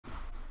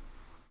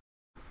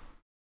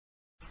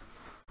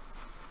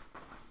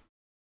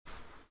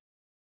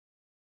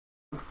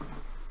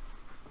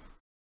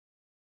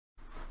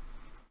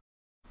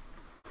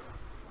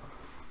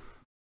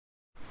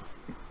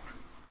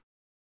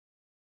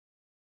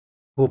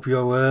Hope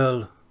you're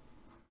well.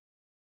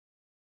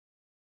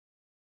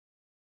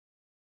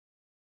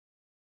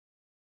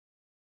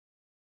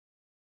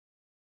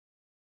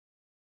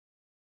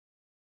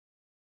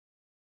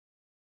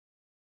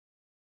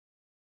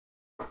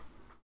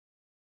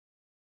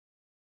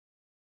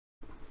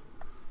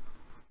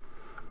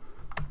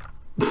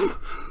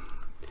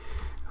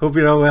 Hope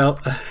you're all well.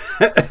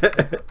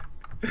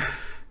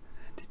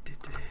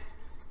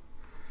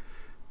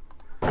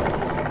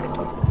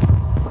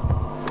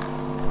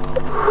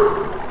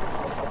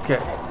 Okay.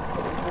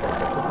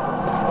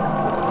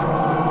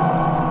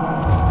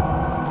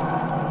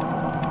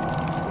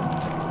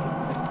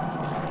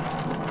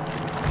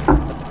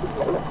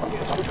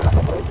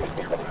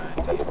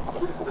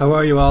 How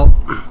are you all?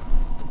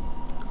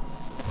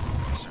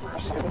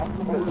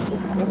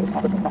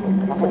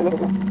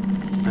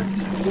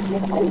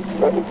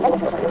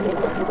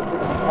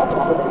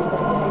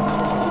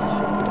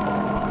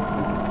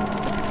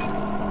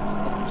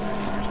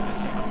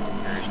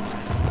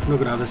 I'm not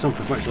gonna have this on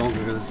for much longer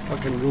because it's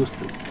fucking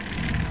roasting.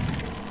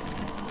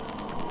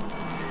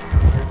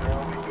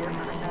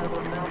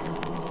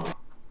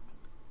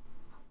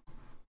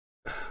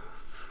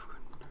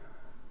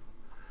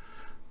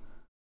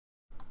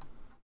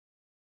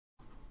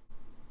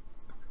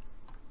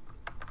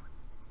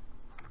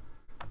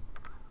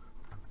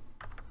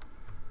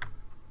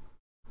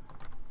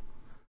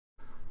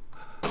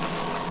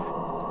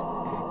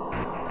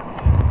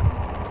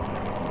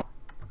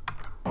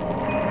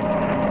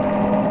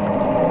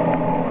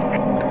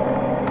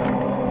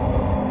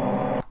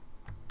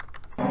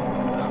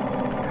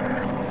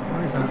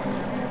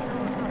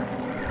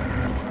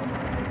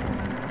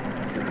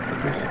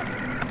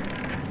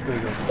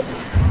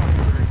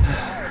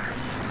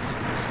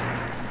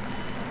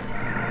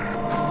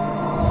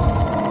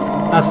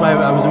 That's why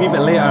I was a wee bit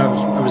later.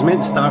 I was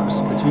meant to start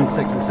between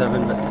 6 and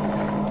 7, but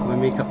my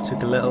makeup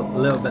took a little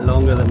bit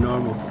longer than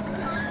normal.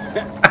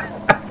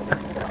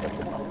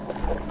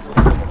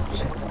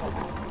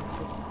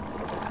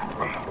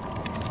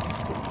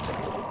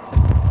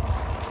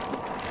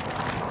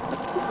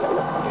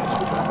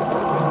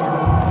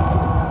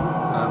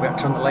 I better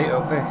turn the light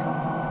off, eh?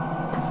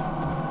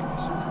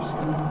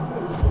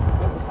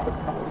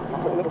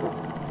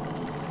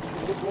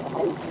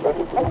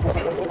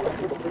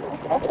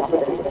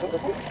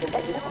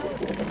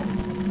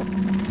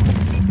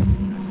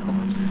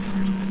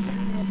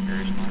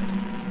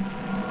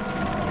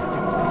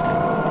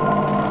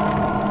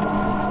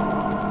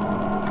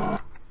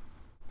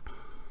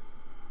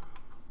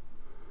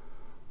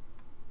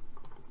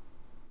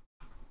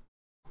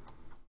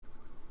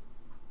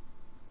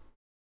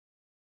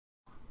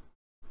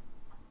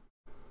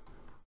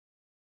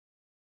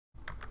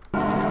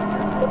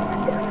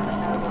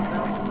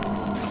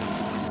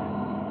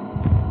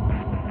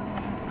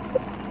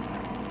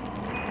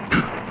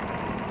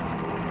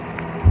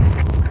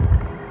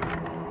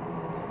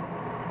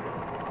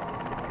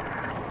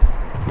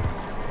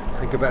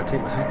 About to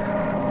take my head.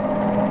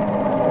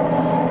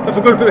 If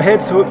I'm going to put my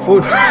headphones,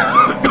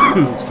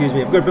 excuse me,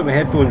 if I'm going to put my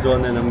headphones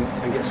on, then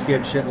I get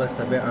scared shitless.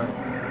 I'm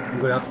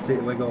going to have to take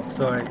the wig off.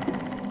 Sorry.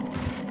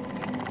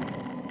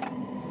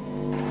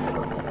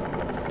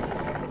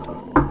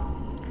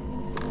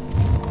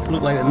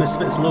 Look like the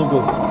Misfits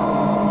logo.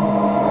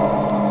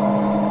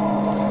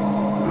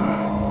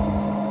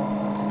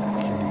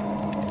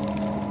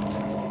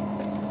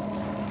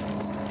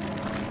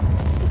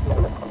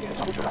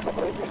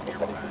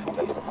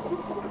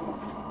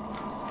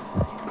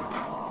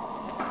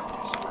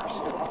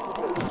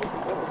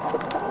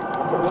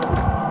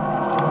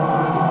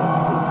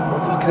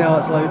 Hell,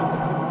 it's loud.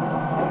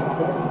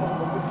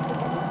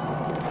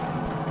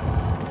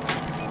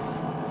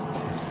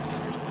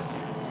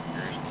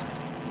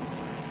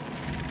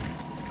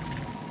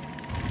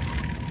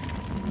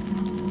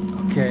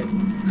 Okay,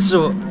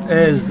 so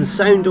is the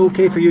sound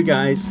okay for you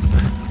guys?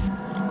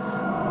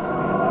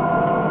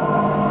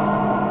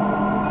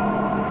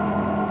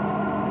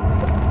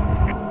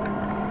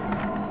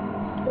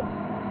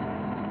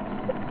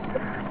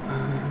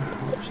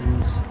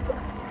 Options.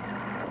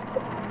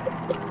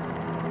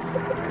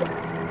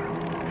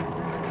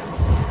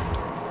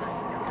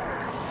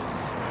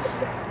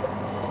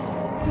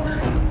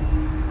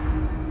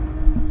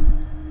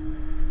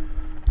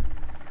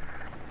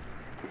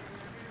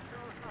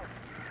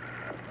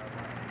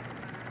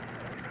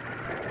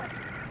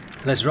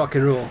 Let's rock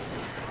and roll.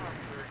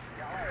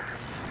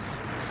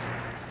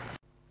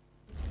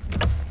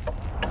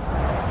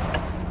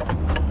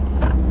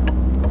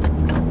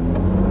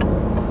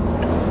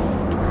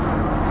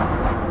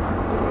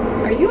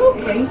 Are you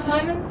okay,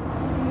 Simon?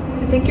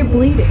 I think you're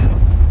bleeding.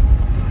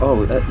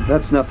 Oh,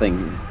 that's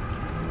nothing.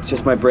 It's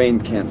just my brain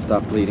can't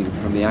stop bleeding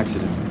from the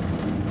accident.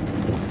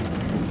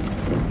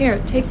 Here,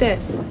 take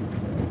this.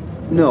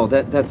 No,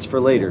 that's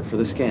for later, for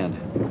the scan.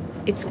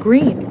 It's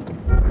green.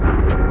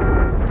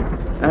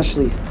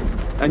 Ashley,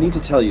 I need to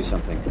tell you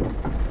something.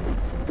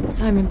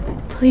 Simon,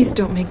 please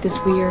don't make this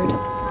weird.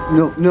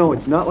 No,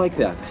 it's not like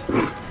that.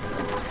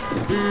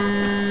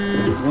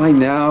 Why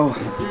now?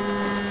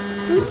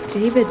 Who's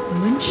David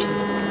Munchie?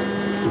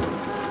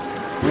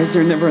 Why is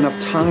there never enough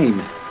time?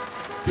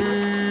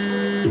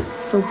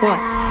 For what?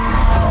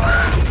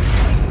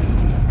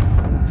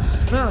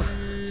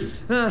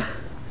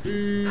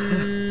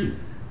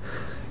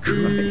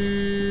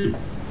 Christ.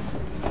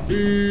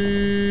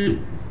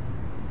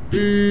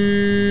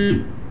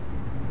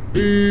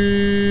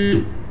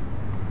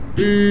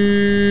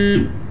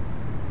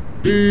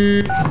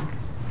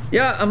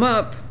 Yeah, I'm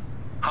up.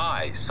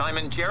 Hi,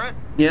 Simon Jarrett?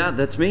 Yeah,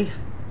 that's me.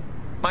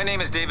 My name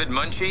is David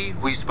Munchie.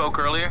 We spoke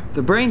earlier.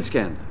 The brain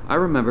scan. I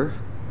remember.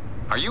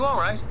 Are you all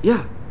right?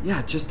 Yeah,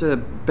 just a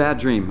bad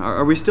dream.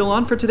 Are we still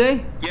on for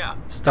today? Yeah.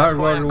 Star that's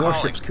why Wars I'm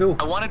warship's calling.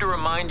 cool. I wanted to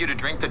remind you to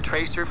drink the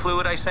tracer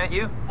fluid I sent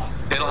you.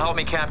 It'll help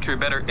me capture a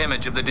better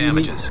image of the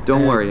damages.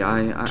 Don't worry,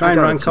 I Try got and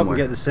it rank up somewhere.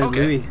 and get the St. Okay,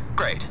 Louis.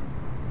 great.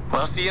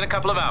 Well, I'll see you in a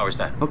couple of hours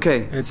then.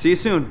 Okay, see you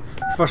soon.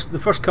 The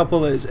first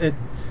couple is it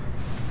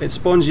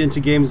spawns you into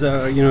games that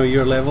are, you know,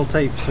 your level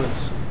type, so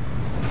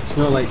it's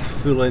not like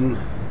full in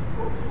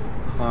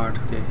hard.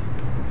 Okay,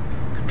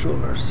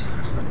 controllers.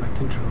 Where's my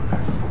controller?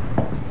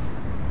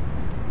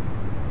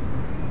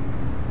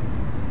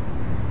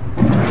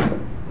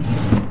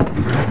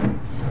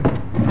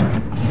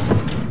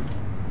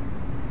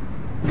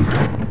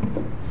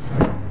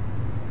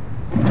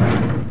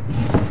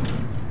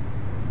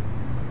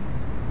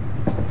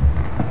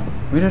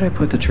 Where did I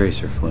put the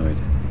tracer fluid?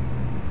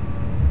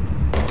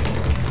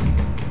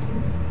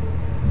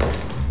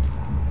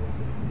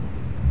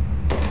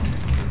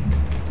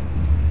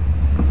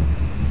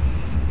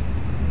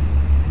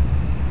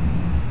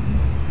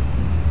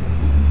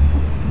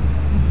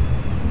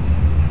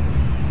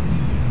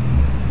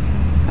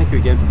 Thank you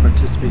again for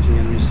participating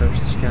in research.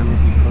 The scan will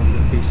be from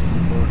the basic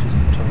laboratories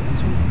in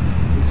Toronto.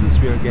 And since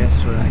we are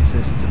guests for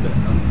access, it's a bit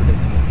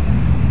unpredictable.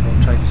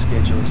 I'll try to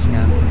schedule a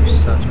scan for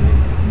Saturday.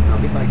 And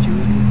I'll get back to you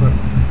looking for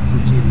it.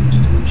 Sincerely,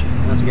 Mr.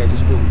 Munchie. That's a guy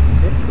just phoned.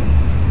 Okay, cool.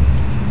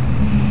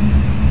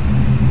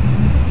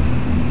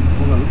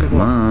 Hold on,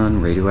 Come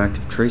on,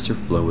 radioactive tracer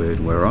fluid,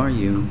 where are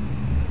you?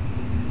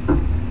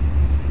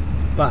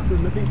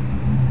 Bathroom, maybe?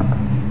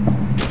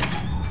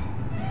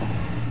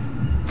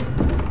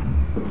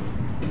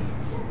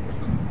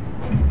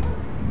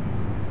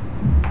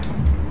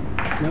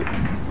 Nope.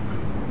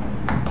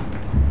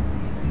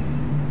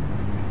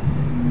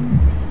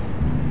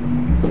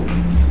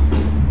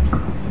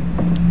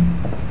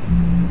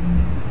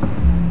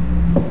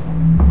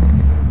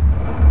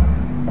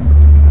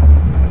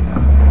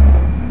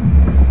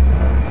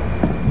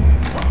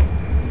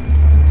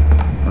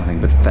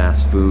 Nothing but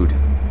fast food.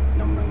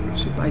 Nom, nom, nom.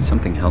 Should buy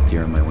something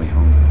healthier on my way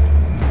home.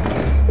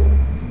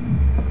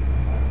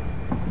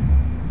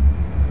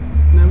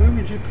 Now, where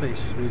would you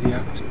place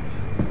radioactive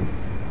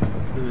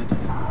fluid?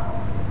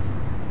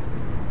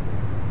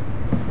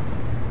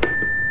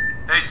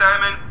 Hey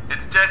Simon,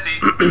 it's Jesse.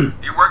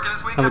 You working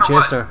this weekend Hello, or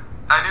what? Chester.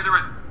 I knew there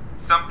was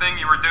something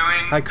you were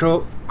doing. Hi,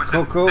 Crow. Was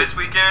Crow, it Crow. this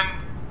weekend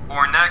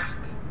or next?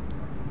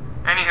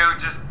 Anywho,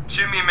 just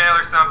shoot me a mail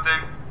or something.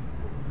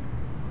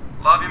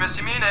 Love you, miss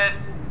you, mean it.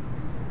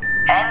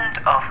 End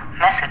of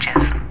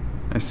messages.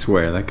 I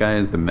swear, that guy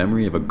has the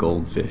memory of a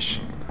goldfish.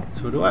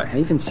 So do I I.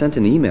 even sent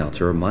an email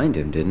to remind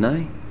him, didn't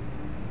I?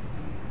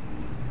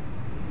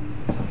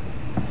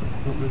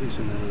 Oh, maybe it's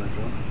in the other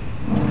drawer.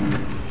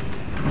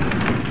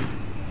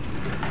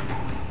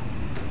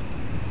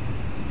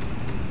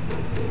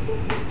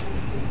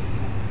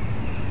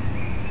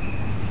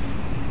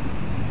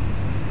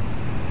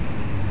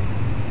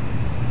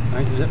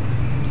 Right, zip.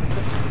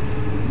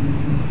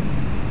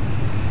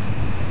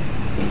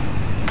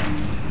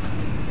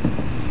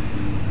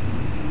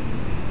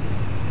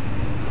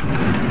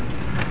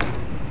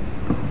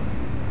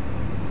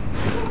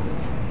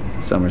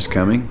 Summer's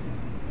coming.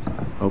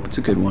 Hope it's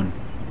a good one.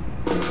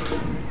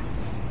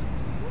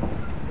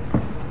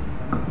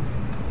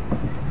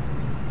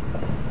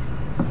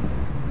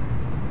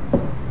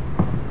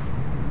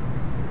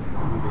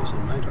 Maybe it's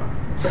in my drawer.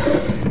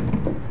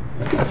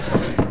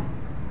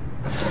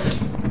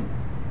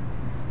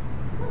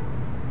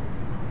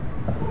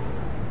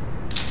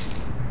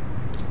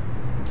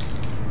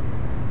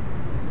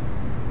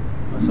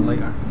 What's a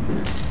lighter?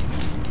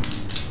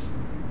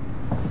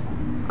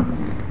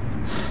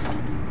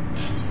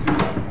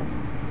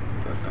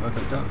 Got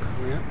a duck,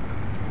 yeah.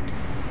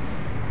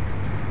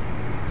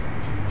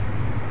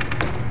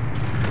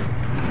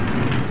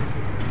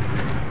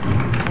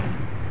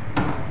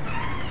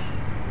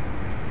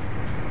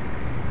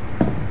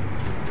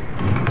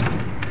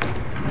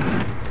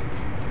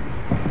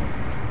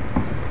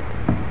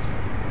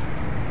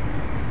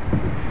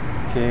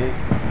 Okay.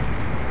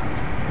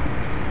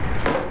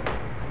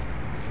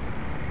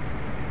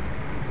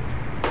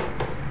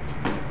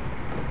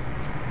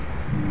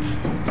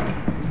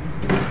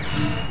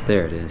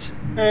 There it is.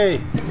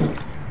 Hey!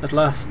 At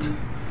last.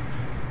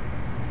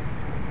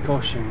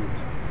 Caution.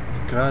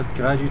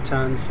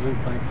 Gradutan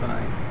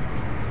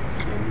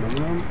 755. Nom, nom,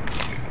 nom.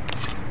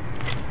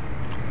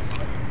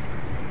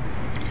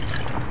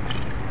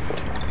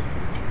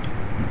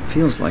 It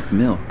feels like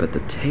milk, but the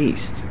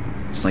taste,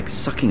 it's like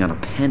sucking on a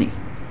penny.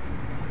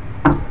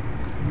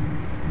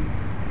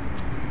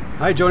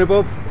 Hi, Johnny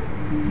Bob.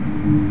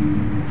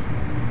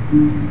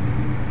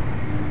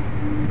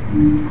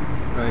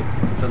 Right,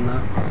 it's done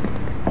that.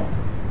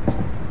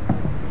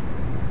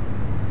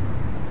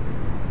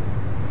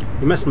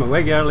 You missed my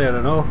wig earlier,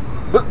 I know.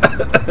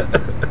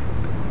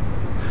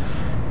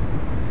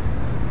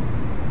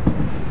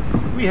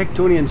 We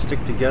Hectonians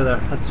stick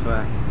together, that's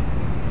why.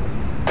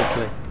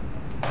 Hopefully.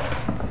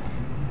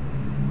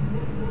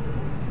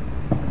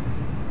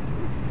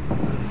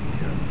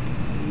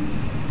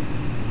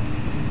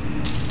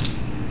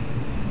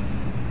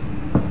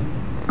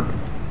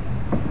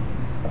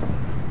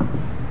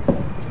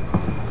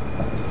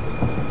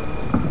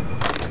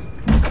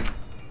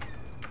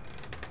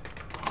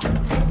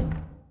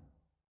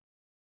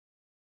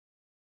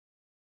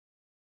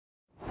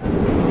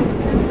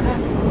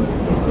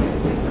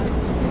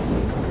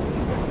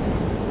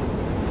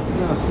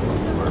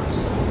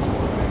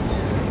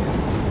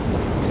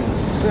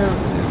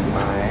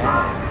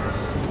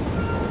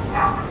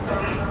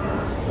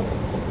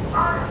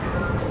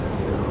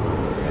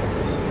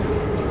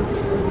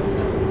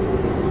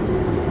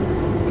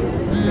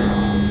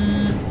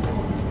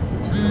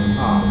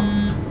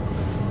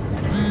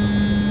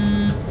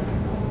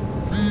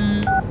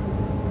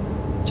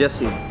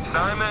 Jesse.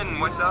 Simon,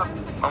 what's up?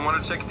 I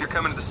want to check if you're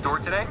coming to the store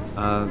today.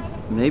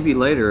 Maybe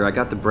later. I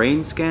got the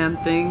brain scan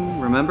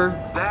thing, remember?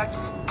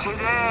 That's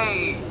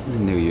today. I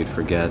knew you'd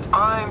forget.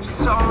 I'm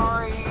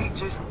sorry.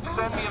 Just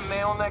send me a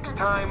mail next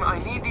time. I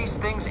need these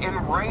things in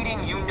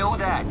writing. You know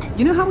that.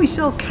 You know how we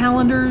sell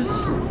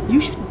calendars? You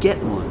should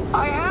get one.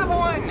 I have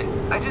one.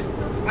 I just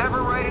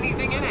never write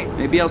anything in it.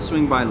 Maybe I'll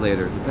swing by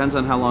later. Depends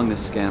on how long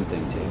this scan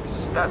thing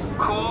takes. That's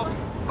cool.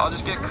 I'll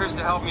just get Chris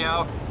to help me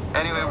out.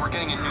 Anyway, we're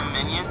getting a new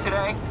minion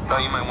today.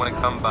 Thought you might want to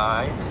come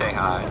by and say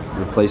hi.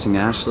 Replacing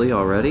Ashley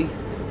already?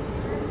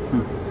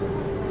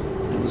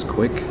 It was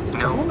quick.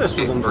 No, thought this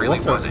was it really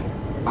underwater. wasn't.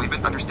 We've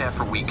been understaffed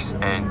for weeks,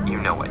 and you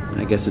know it.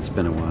 I guess it's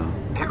been a while.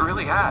 It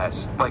really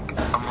has. Like,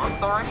 a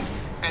month already?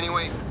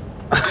 Anyway,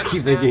 I get the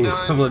keep scan thinking it's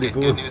done, bloody get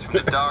cool. good news from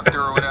the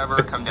doctor or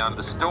whatever, come down to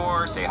the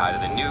store, say hi to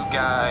the new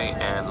guy,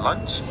 and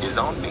lunch is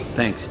on me.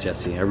 Thanks,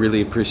 Jesse. I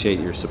really appreciate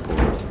your support.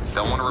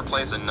 Don't want to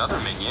replace another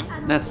minion.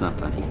 That's not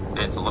funny.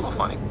 It's a little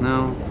funny.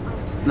 No,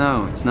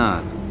 it's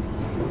not.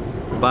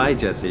 Bye,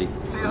 Jesse.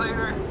 See you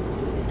later.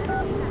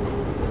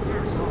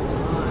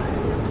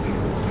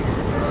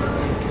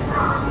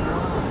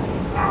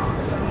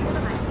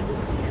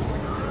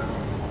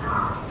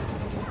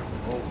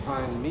 Won't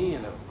find me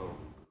in a vote.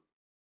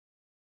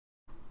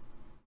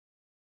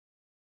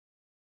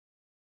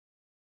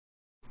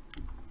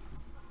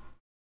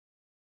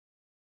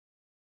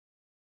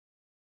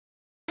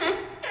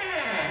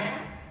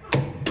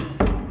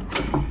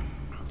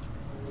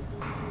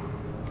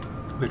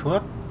 Wait,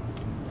 what?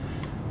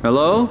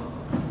 Hello?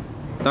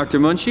 Dr.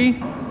 Munchie?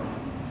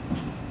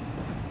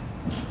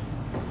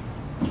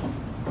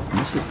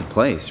 This is the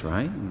place,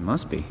 right? It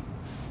must be.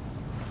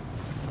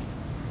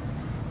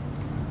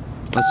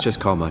 Let's just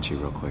call Munchie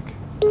real quick.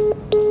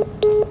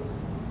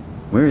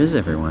 Where is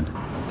everyone?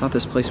 I thought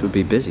this place would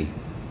be busy.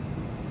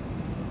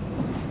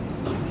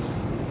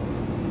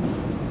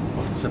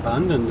 It's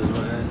abandoned is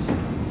what it is.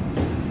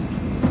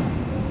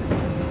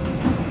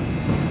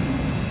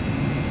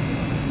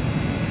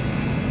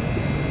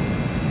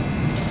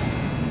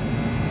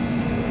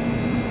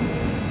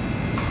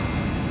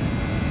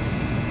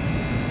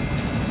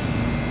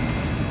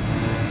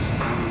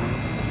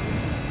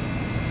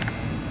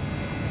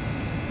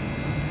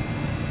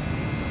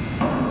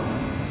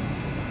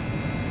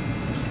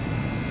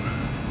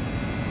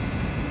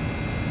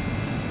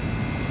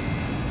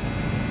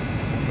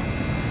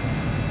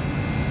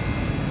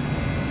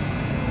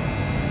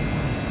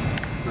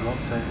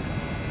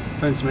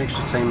 Found some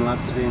extra time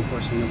lab today,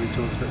 unfortunately nobody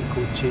told us about the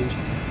code change.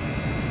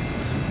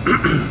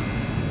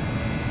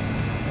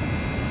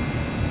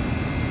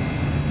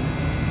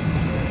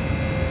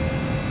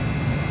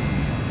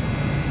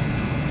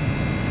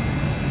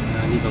 I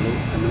need a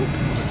note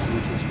of it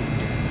in case we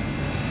forget.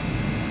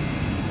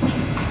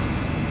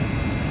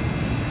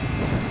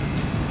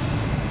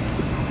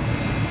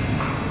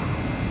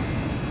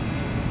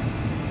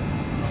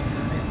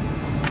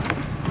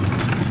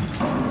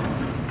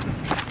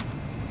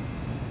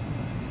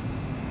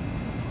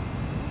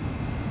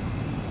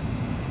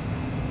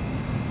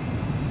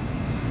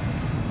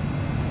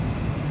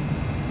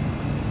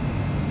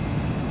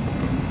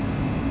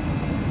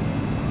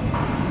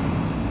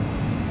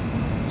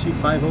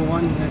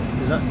 $2501?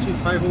 Is that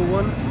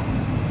 2501?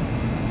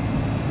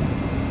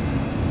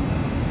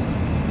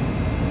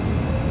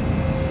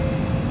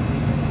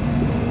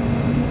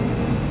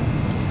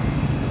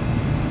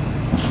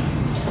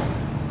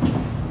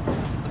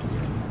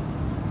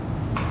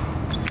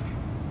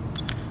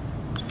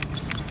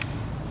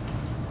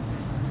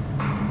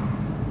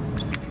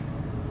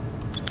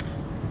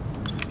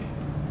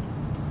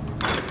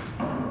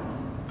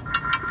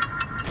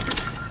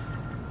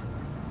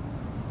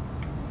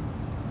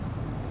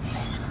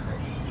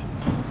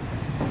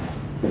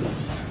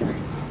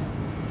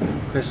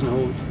 Press and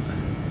hold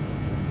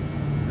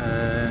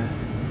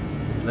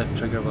left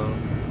trigger while.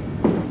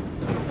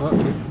 Oh,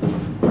 okay.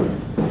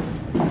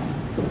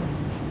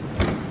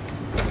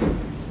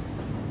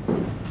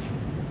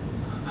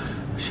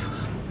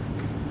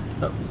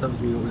 That was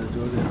me opening the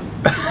door there.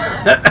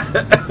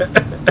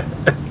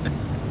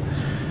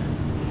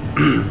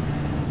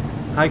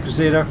 Hi,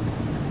 Crusader.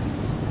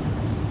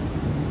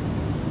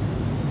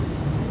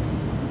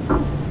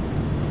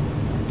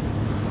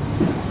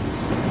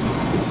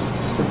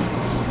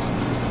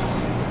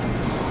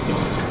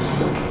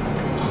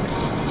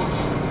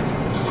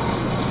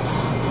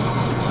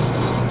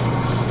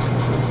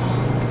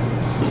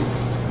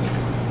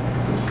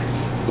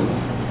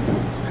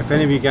 If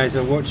any of you guys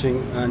are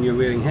watching and you're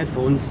wearing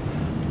headphones,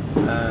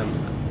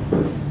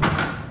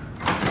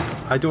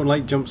 I don't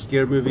like jump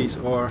scare movies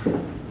or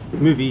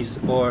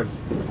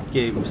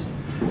games,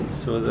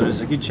 so there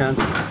is a good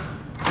chance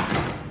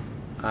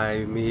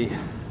I may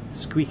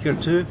squeak or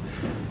two,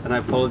 and I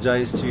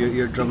apologise to your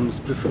eardrums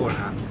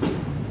beforehand.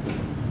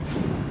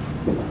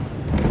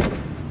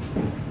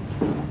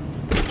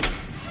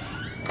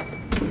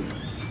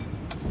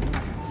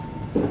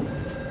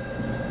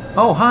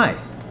 Oh, hi.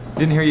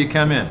 Didn't hear you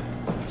come in.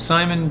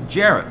 Simon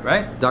Jarrett,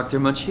 right? Dr.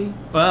 Munchie?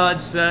 Well,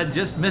 it's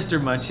just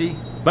Mr. Munchie,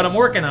 but I'm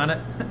working on it.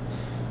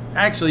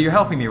 Actually, you're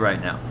helping me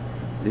right now.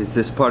 Is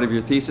this part of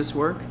your thesis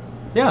work?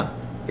 Yeah,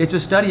 it's a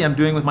study I'm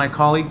doing with my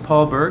colleague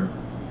Paul Berg.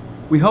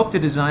 We hope to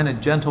design a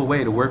gentle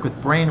way to work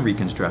with brain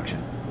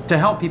reconstruction to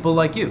help people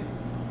like you.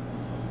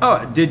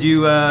 Oh, did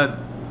you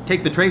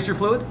take the tracer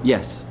fluid?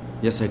 Yes.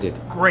 Yes, I did.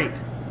 Great.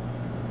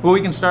 Well,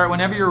 we can start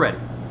whenever you're ready.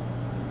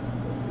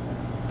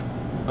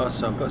 Oh,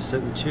 so I've got to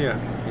sit in the chair.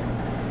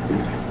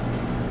 Okay.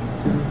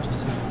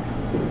 Just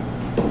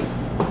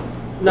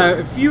now,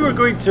 if you were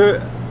going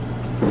to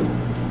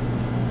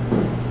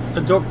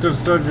a doctor's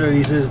surgery and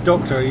he says,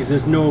 "Doctor," he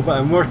says, "No, but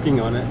I'm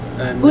working on it,"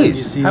 and Please,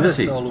 you see have a this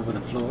seat. all over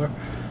the floor.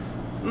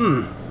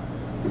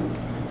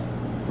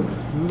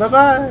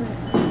 Bye-bye.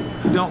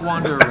 Don't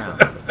wander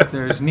around.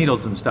 There's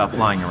needles and stuff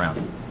lying around.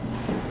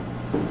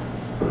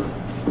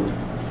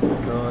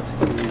 God,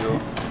 here we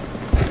go.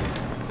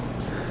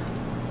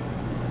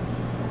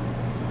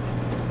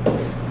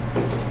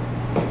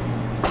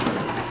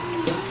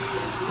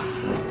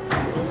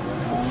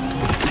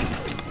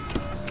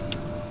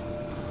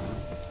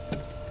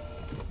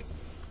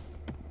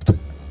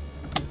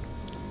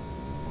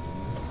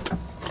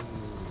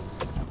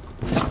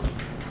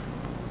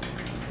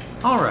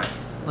 All right,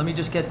 let me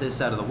just get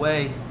this out of the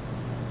way.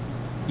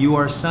 You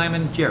are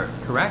Simon Jarrett,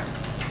 correct?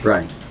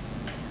 Right.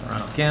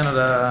 Toronto,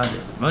 Canada,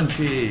 David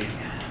Munchie.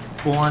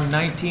 Born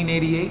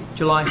 1988,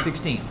 July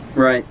 16.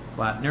 Right.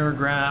 Flat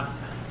neurograph,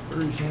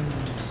 version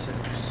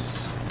 6.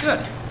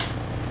 Good.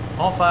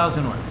 All files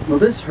in order. Will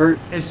this hurt?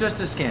 It's just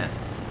a scan.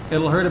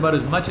 It'll hurt about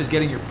as much as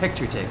getting your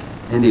picture taken.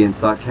 Indians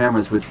thought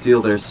cameras would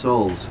steal their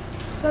souls.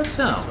 Is that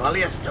so? Swallow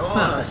your stone,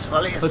 Huh.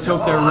 swallow your Let's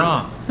hope they're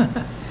wrong.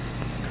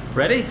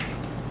 Ready?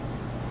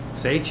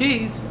 Say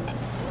cheese.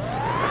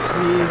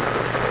 Cheese.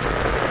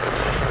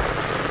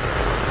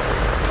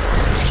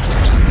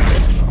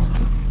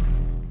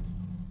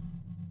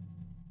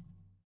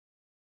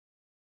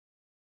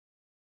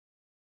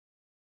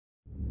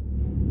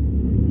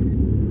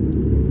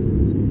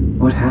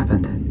 What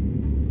happened?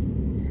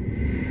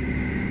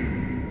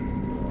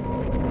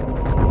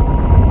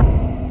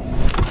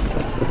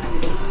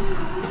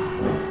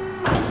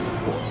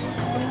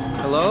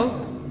 Hello?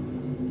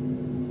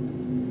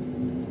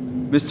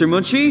 Mr.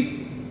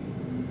 Munchie?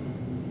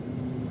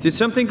 Did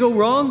something go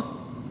wrong?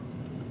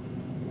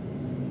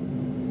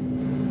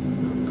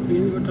 I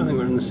mean, I don't think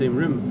we're in the same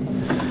room.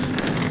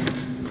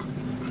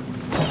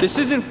 This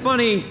isn't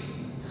funny.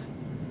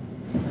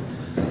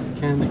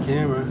 Can the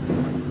camera?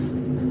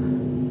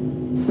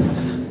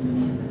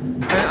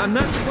 I'm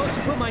not supposed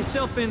to put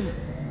myself in.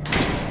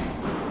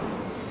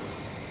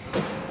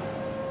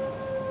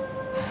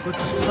 What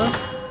the fuck?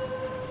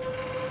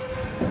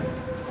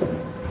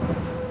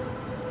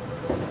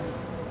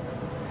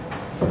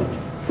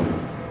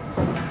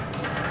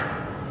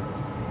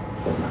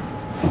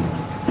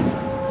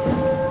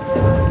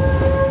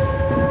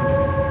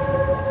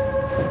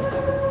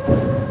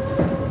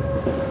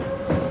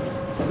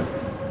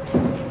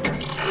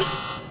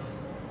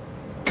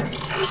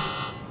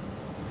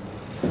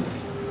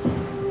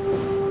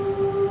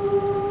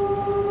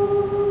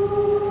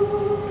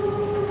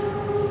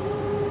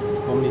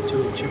 Omni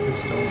tool chip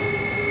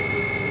installed.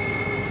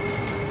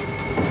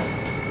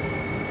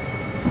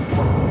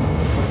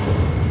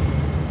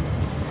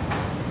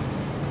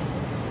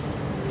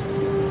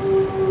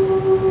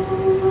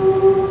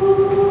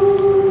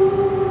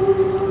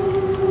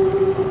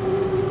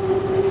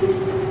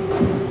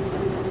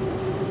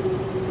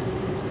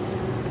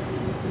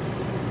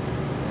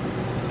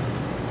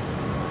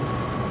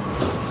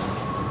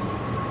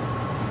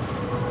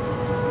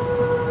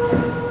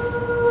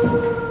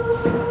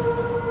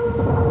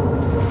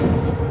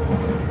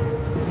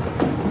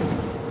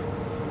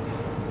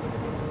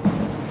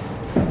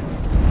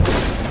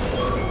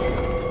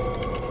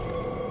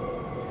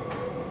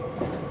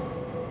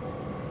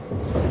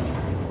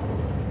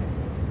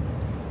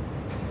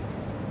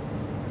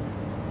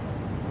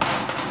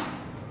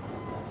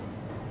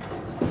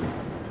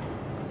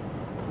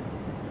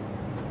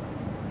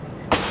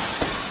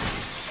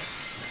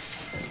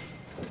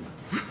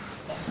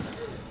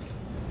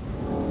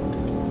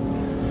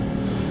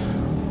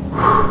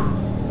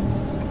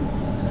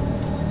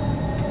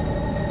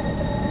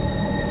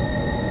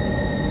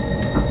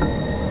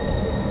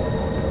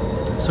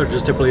 Sir,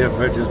 just typically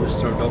referred to as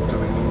Mr. Doctor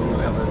when you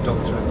have a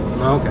doctor.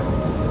 Oh, okay.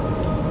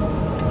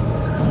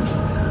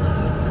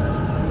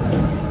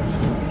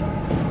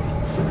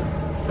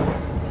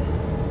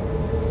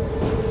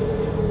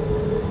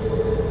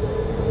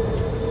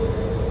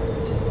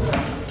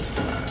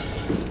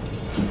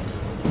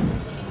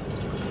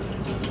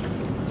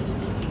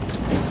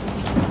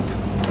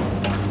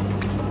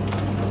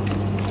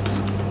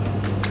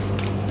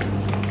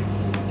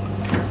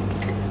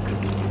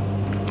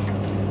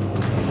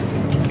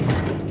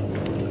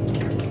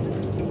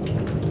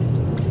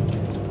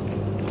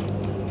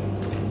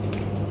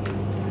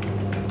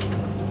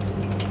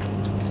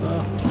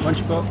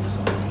 Lunchbox.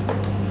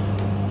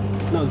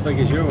 Not as big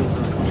as your ones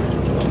though.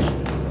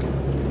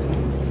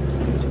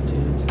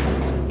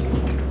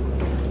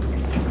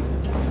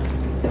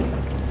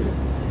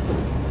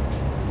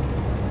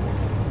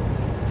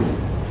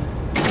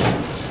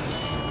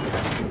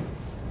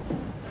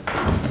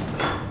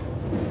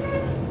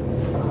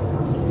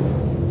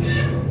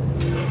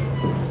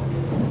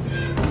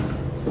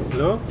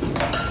 Hello?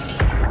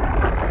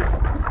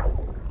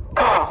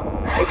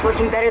 It's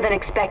working better than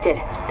expected.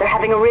 They're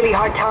having a really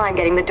hard time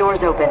getting the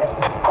doors open.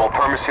 I'll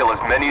permaseal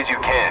as many as you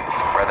can,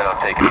 rather than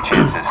not take any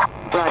chances.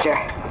 Roger.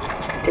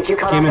 Did you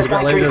cut Game off is the a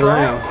bit factory louder than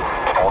I floor?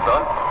 am. All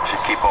done? Should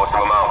keep most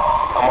of them out.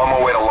 I'm on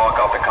my way to lock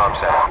out the comm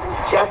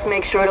center. Just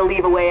make sure to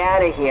leave a way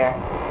out of here.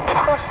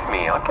 Trust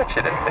me, I'll get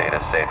you the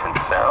data safe and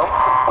sound.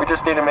 We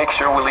just need to make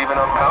sure we're leaving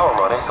our power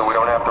running so we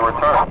don't have to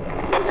return.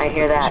 I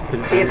hear that.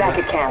 See you back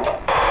at camp.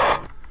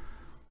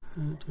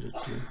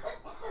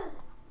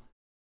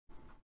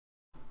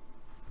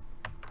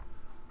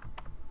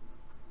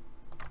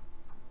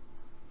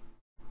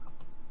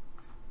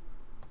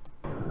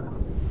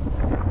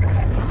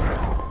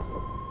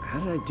 How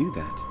did I do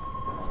that?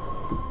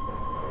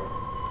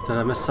 Did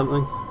I miss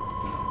something?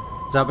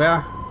 Is that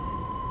better?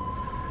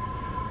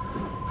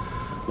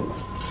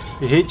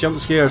 You hate jump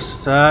scares.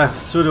 So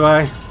do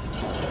I.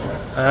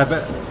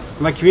 But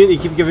my community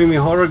keep giving me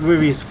horror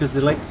movies because they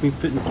like me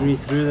putting me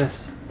through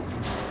this.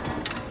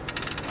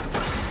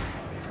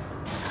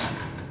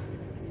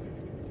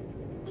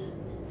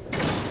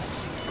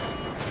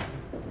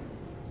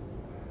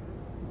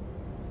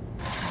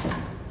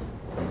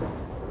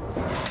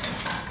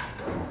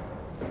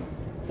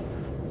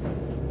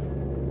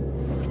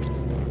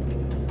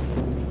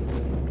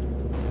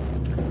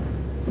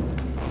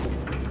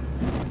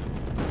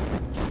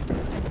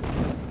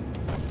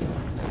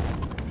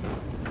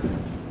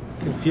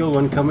 Feel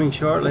one coming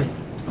shortly.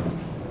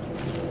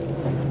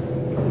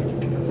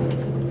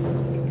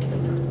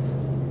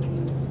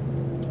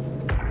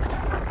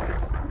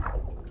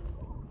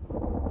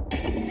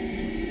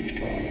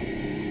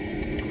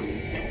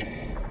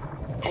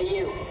 Hey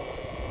you.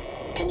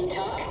 Can you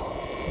talk?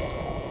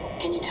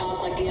 Can you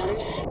talk like the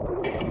others?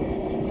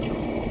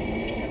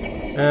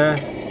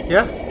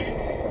 Yeah?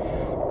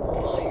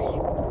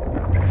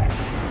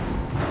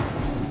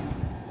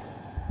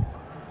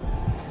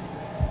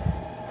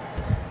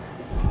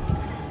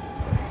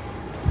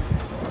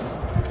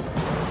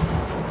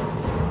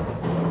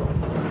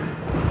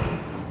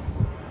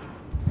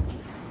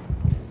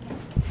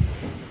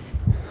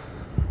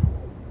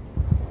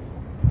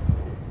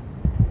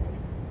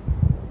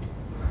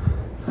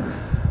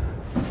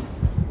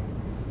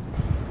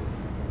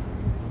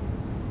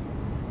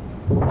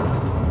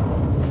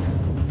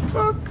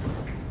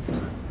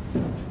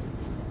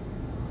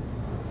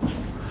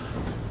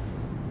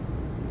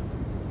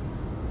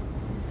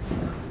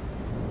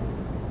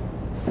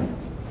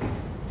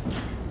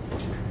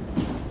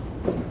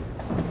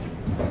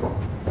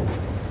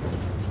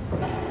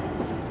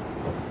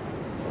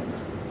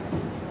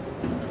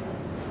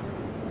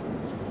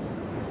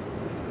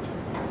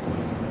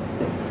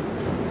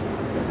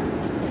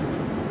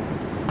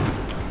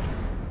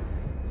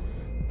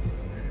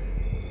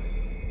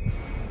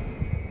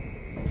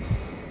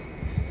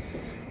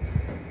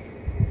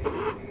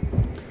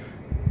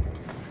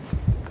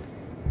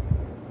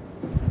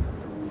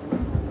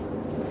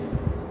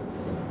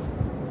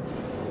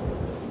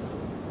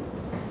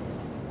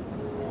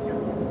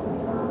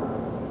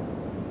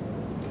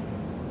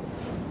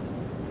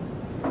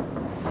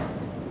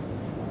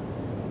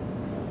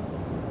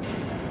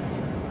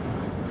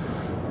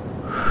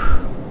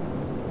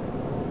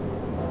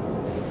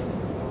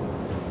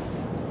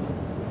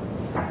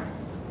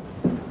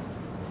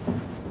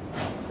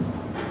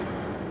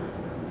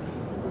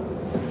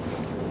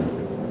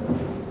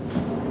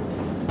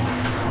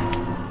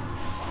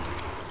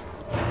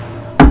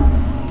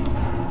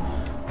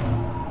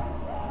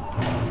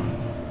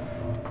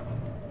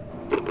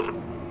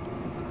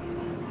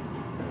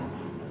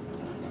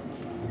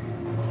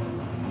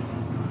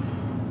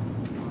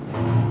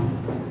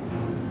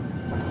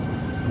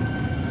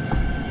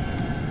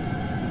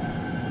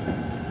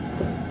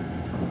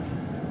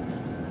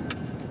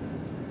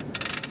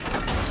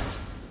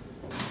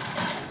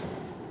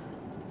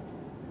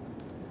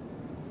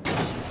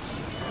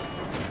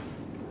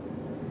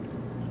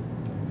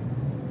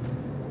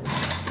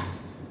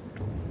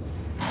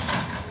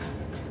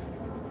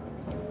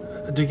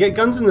 Do you get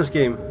guns in this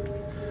game?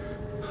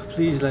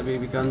 Please let me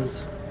be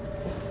guns.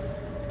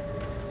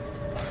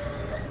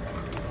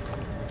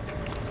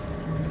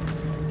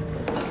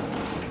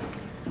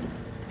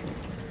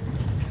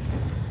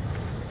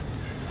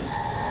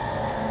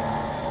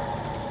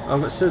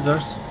 I've got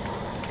scissors.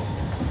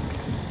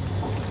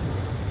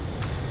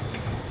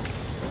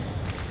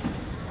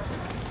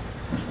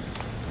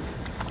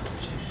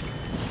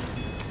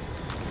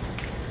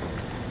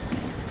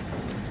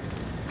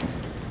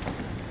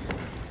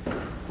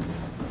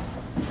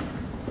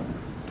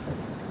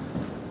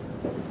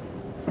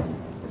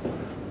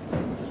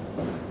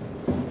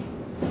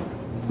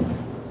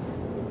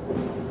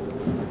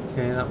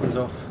 Okay, that one's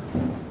off.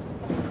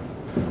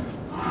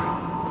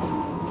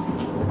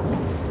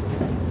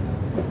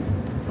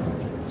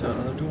 Is that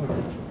another door?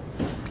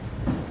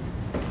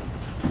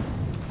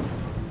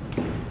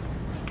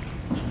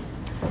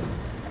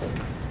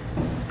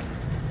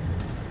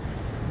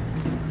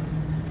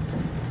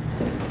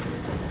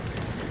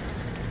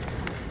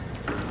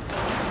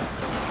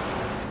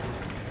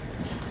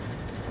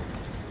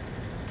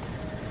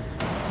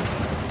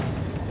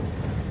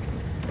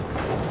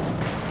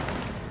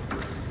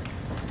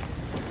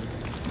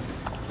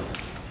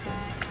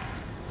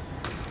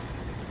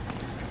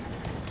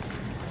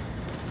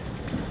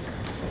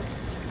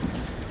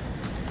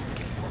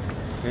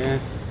 Yeah.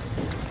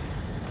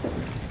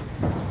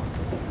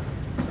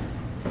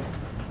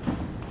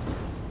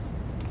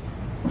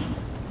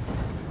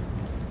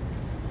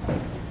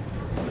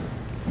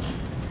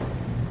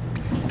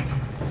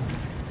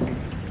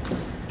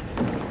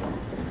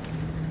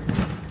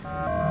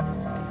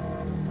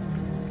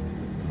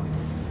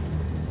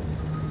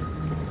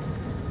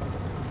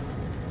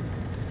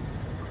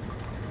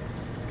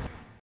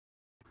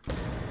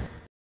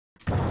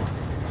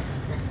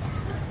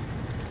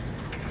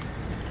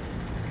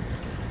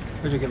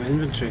 Where do I get my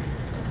inventory?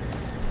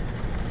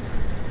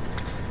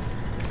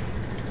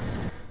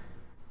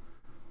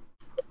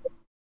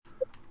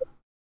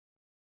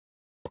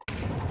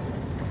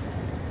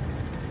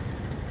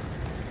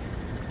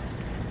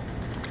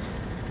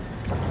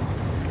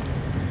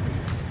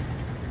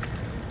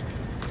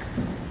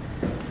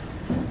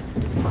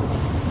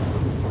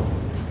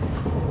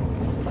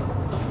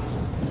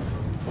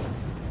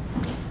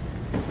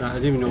 Right, I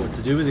don't even know what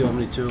to do with the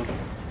Omni tool.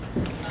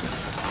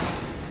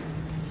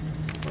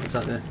 What is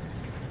that there?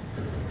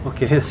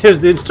 Okay,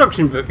 there's the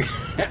instruction book.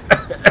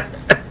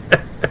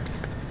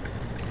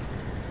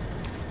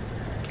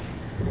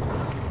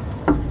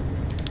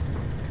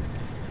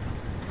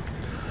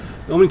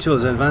 The Omni tool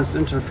is an advanced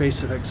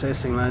interface for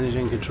accessing,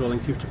 managing, controlling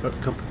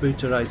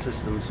computerized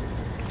systems.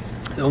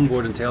 The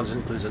onboard intelligence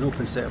includes an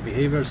open set of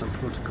behaviors and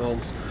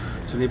protocols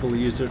to enable the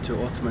user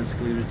to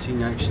automatically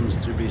routine actions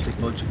through basic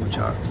logical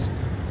charts.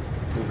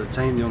 Over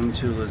time, the Omni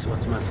tool is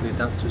automatically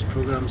adapted to its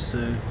programs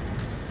to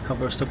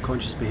cover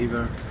subconscious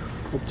behavior,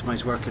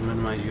 optimize work and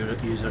minimize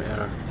user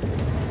error.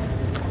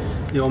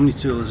 The Omni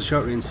tool is a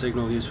short-range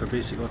signal used for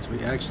basic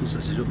automated actions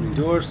such as opening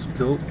doors.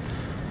 Cool.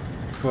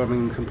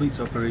 Performing complete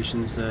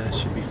operations that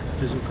should be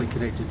physically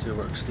connected to a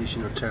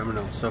workstation or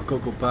terminal. So I've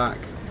got to go back.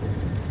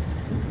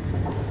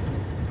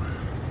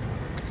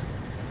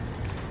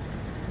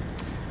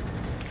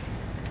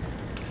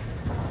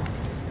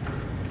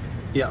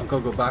 Yeah, I've got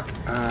to go back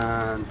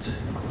and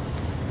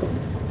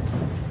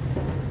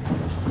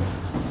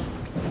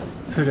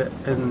put it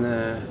in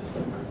the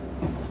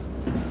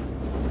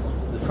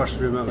first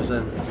room I was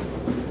in.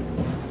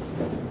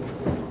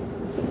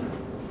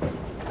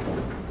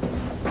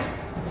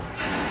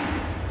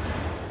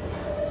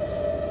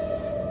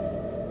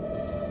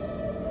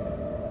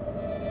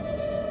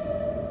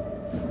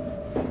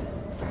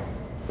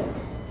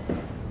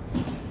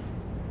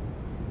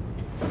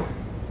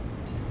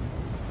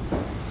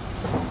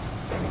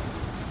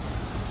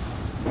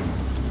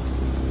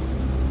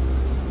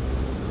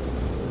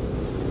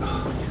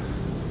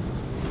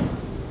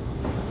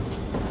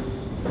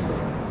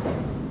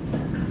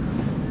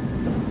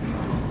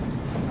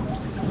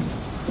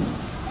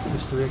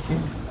 The way I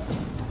came.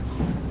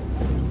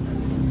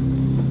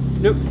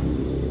 Nope.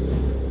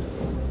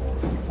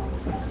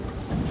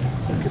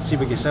 You can see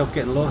by yourself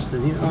getting lost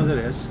in here. Oh, there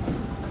it is.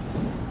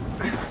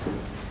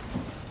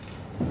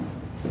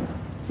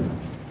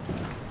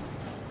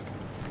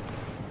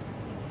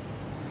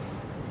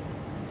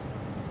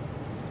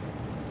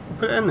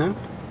 Put it in then.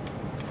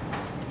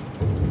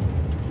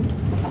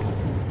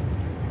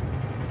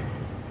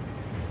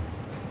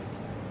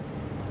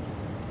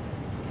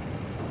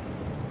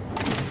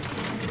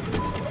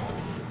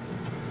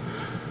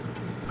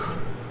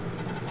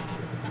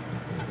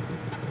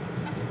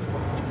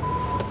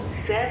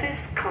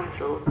 Service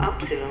console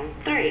Upsilon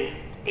 3,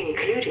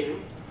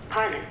 including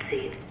pilot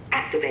seat,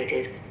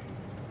 activated.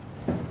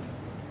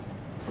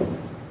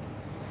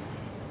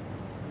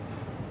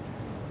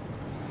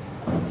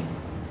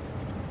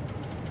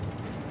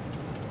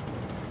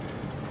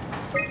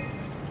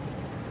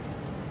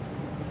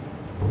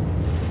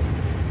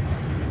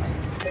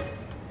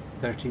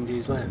 "13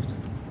 days left."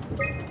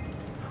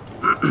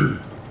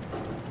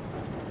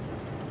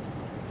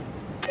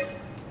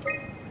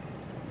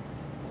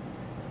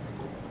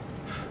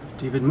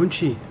 David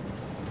Munshi.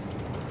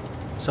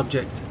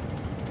 Subject.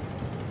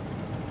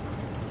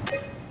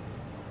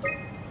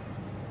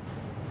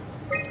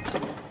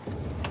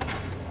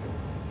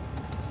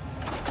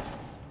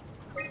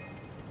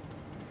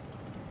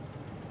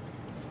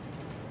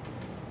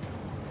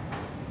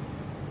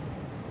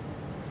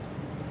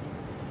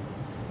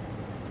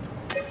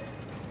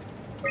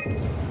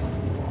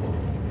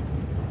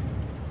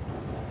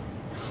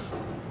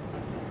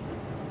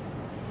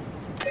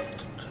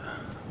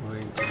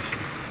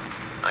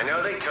 I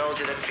know they told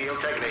you that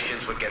field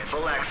technicians would get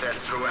full access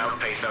throughout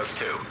Pathos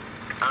 2.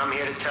 I'm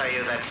here to tell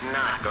you that's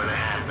not gonna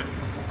happen.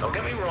 Don't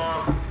get me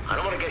wrong, I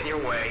don't want to get in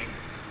your way.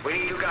 We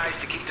need you guys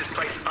to keep this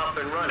place up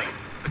and running,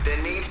 but there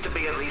needs to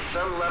be at least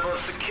some level of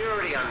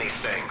security on these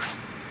things.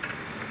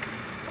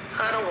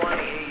 I don't want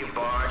to hear you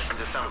barged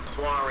into some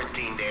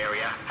quarantined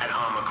area at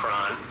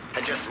Omicron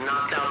and just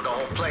knocked out the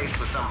whole place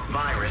with some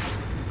virus,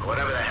 or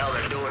whatever the hell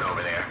they're doing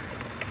over there.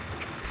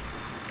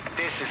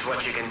 This is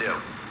what you can do.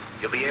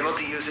 You'll be able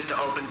to use it to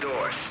open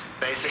doors.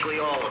 Basically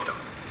all of them.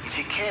 If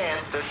you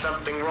can't, there's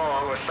something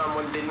wrong or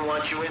someone didn't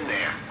want you in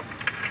there.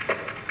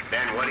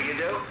 Then what do?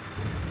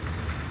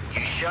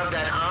 You shove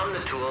that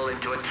Omnitool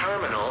into a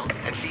terminal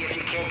and see if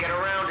you can't get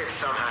around it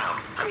somehow.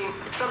 I mean,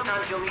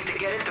 sometimes you'll need to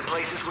get into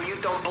places where you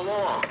don't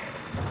belong.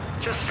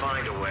 Just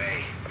find a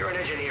way. You're an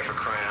engineer, for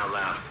crying out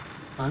loud.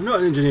 I'm not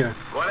an engineer.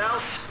 What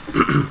else?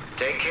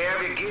 Take care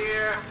of your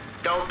gear.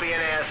 Don't be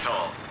an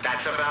asshole.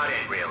 That's about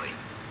it, really.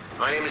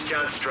 My name is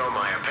John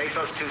Strohmeyer,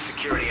 Pathos 2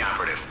 security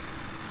operative.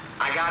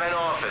 I got an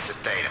office at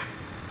Theta.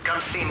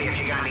 Come see me if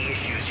you got any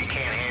issues you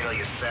can't handle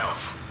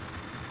yourself.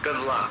 Good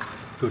luck.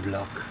 Good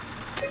luck.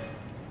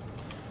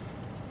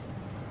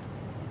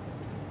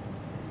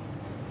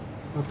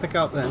 We'll pick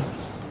up then.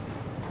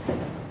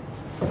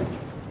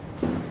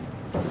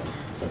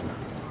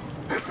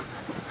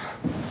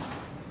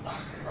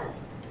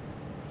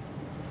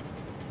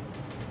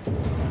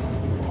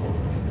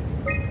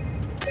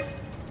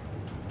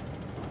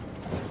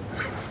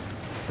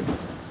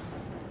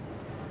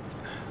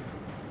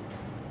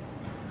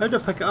 How do I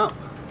pick it up?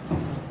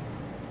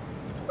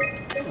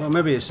 Well,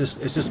 maybe it's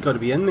just got to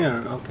be in there.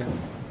 Okay.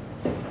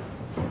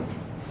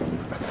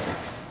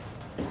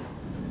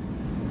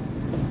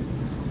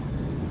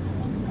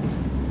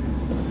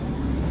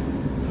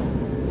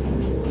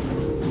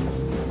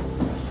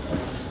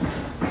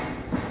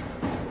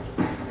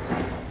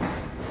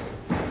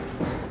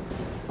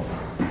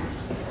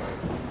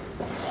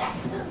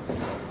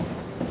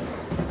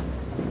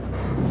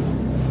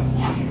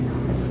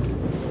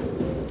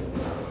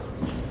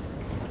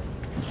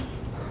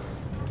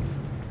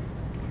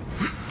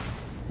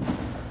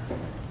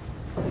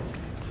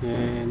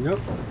 Nope.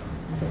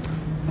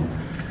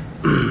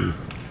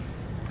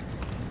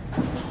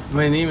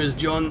 My name is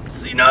John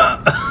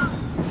Cena.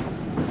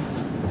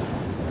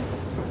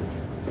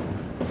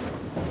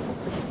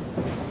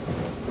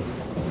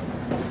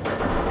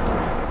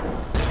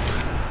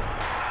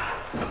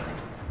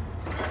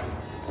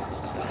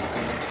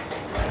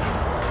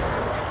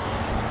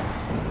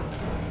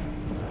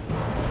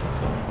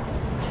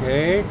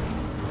 Okay.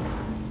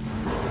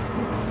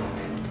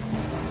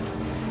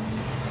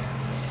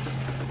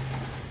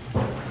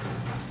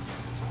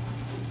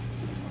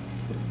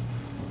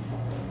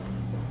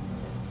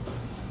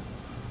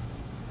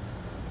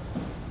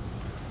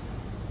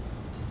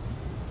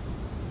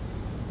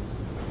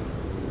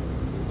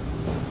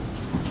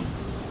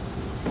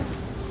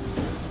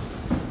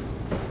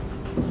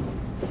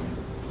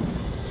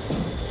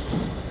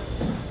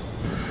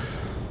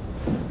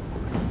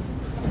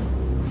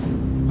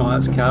 Oh,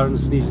 that's Karen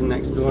sneezing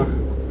next door.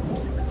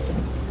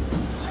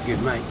 It's a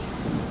good mic.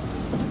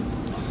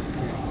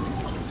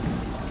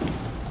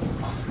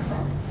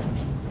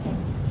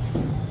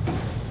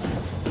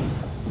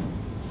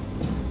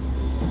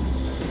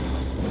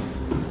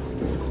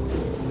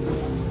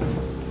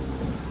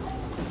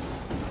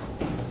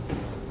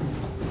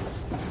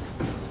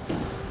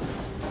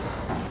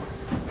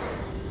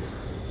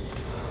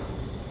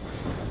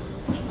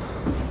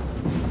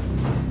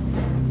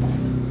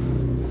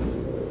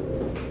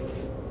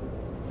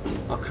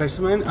 Christ,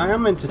 I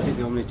am meant to take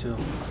the Omnitool.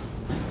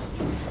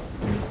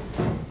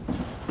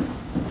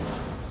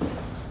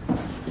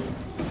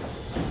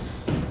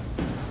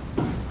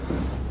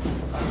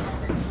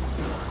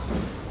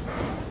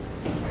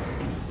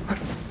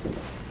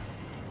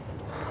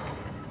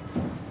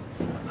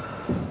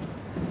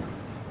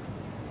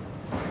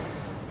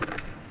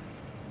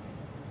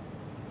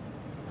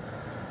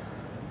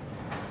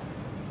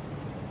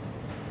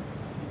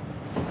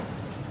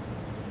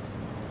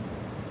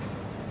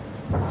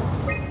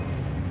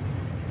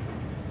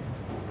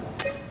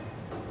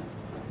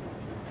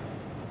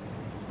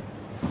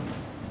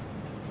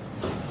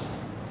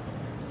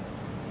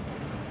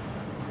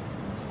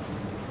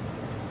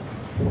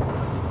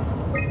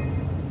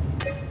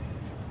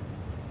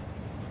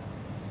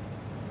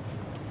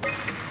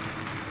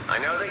 I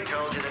know they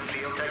told you that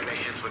field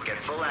technicians would get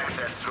full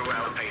access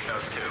throughout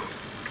Pathos 2.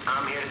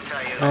 I'm here to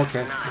tell you that's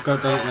okay, not I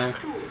got that now.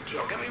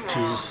 Don't get me wrong.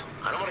 Jesus.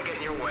 I don't want to get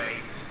in your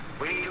way.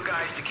 We need you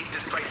guys to keep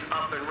this place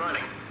up and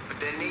running, but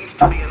there needs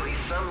to be at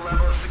least some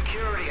level of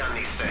security on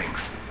these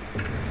things.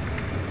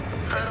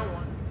 I don't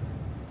want...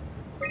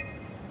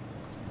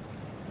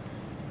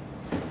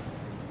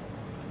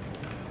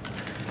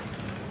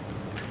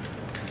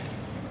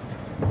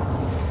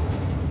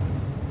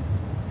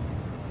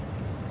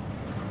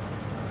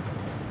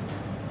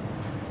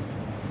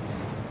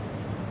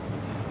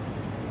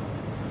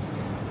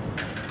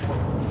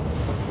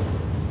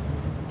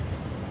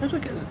 How do I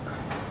get that?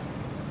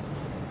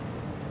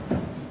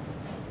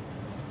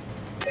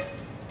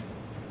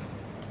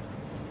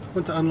 I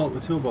want to unlock the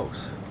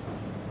toolbox.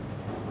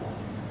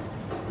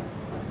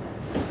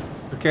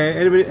 Okay,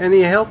 anybody,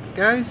 any help,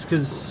 guys?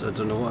 Because I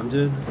don't know what I'm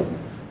doing.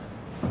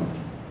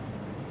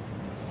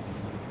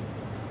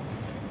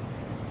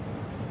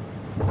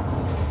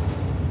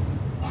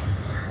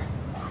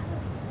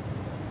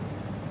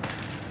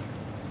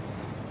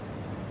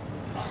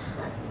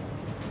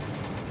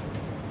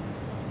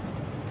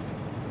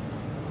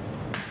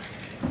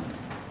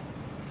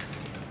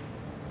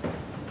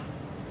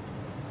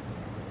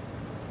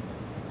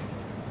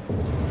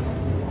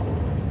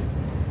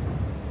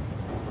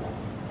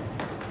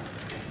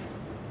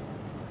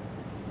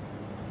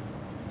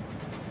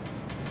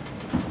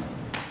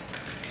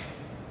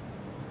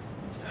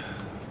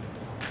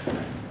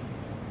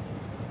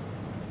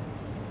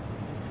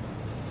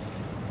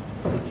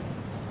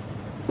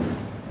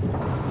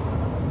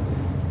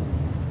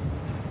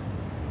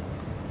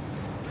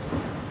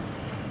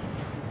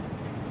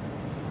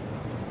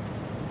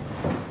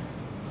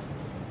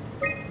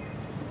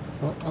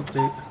 Oh,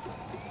 update.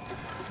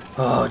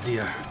 Oh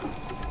dear.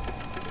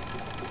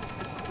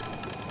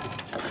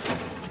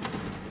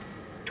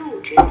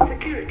 Tool chip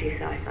security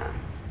cipher.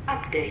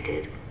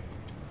 Updated.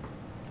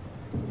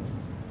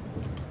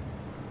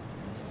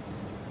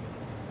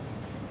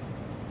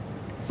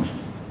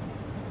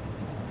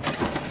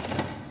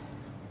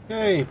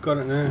 Hey, I've got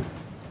it now.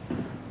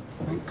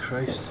 Thank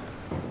Christ.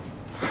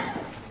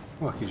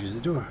 Oh, I could use the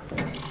door.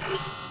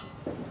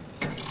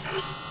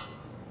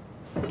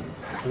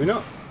 Maybe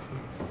not.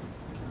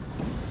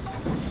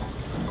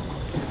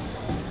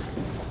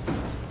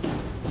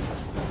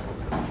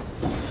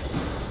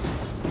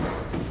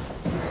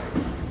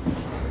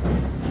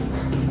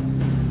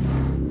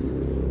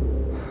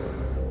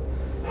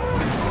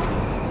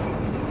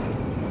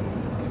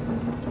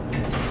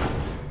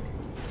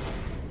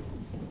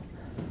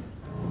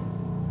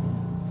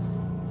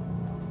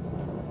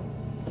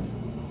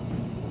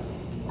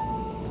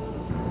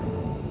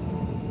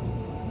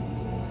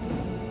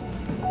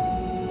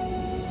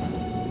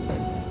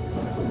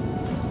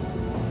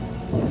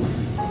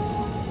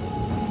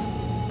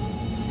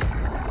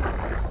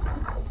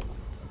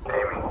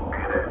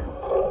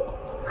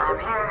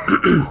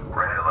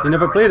 You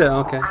never played it?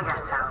 Okay. Plenty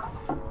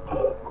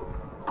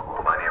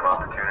of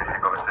opportunity to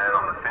go stand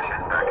on the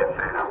fishes back in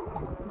Theta.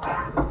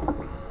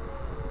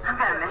 I'm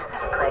gonna miss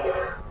this place.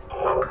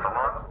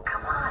 Upsilon?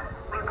 Come on,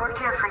 we've worked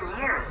here for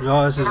years.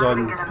 No, this is You're not on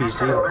even gonna miss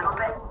PC. it a little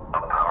bit?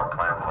 A power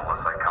plant full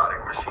of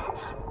psychotic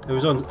machines. It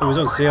was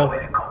on sale.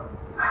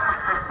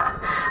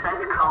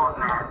 That's cold,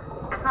 man.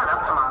 It's not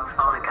Upsilon's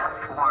fault it got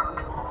swarmed.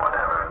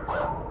 Whatever.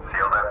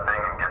 Seal that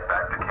thing and get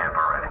back to camp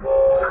already.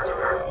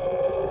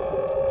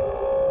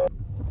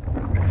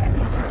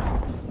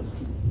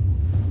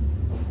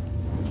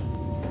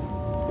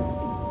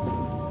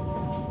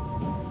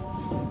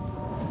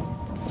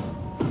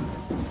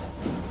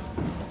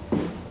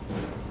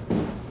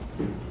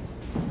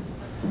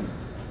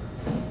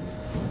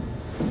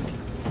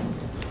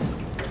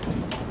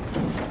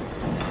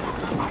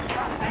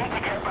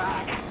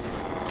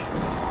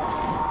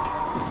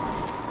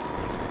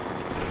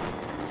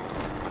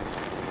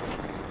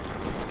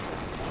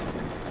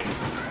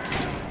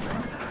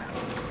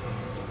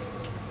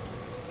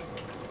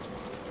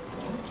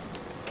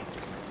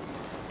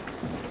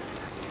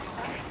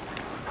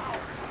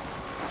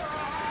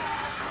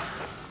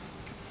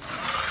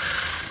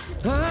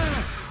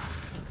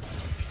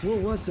 What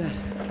was that?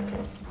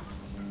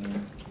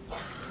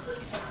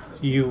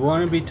 You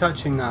want to be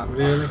touching that,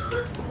 really?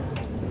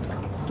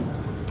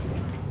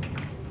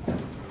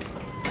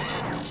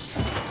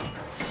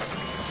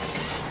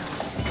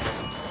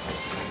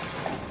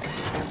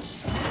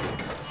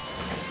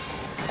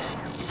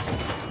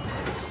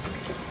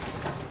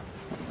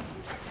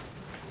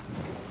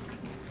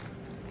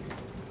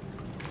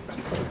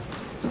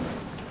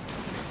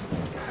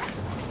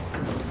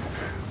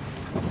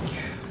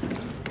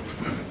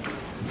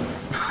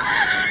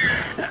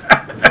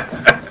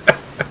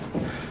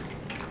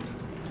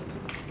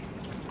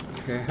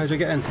 Okay, how do I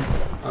get in?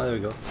 Oh, there we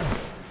go.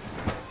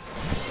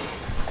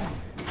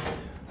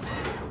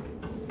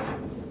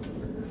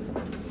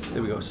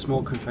 There we go,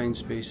 small confined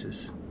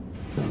spaces.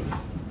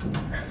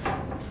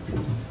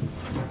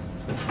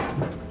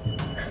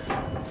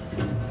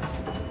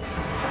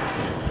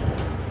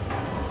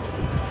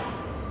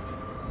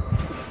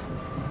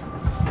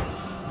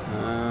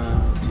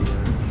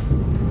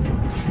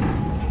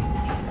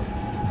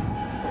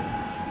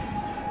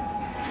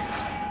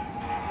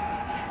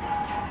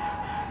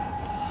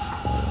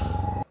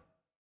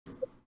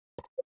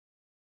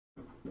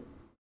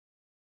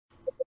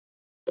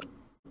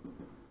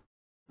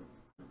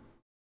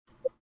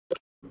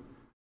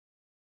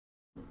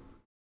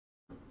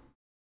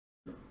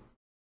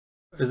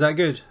 Is that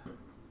good?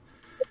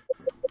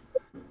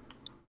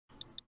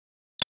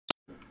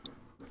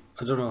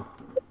 I don't know.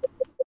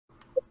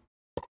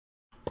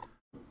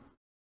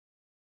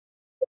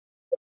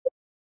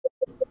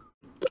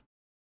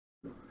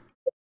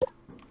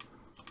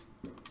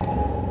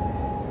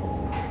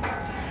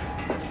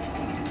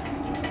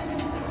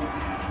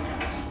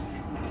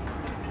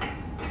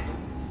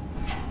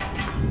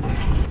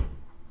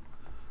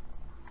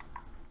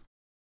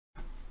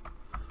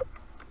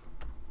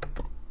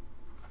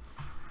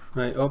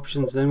 Right,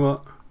 options, then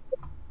what?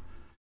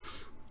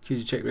 Could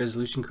you check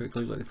resolution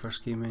quickly? Like the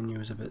first game menu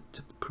was a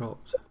bit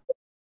cropped.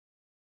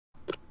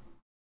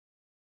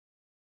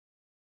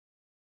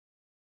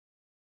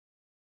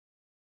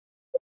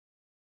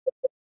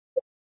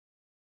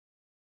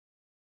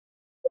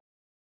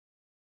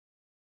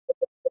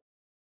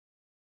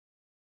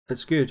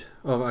 It's good.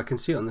 Oh, I can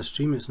see it on the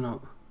stream, it's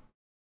not.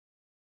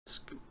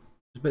 It's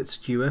a bit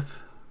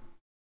skew-if.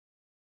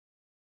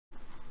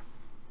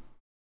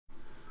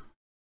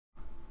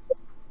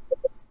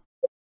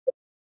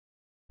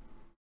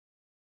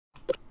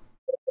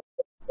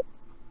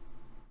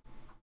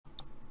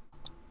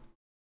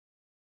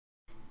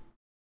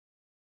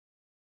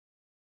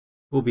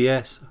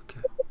 OBS, okay.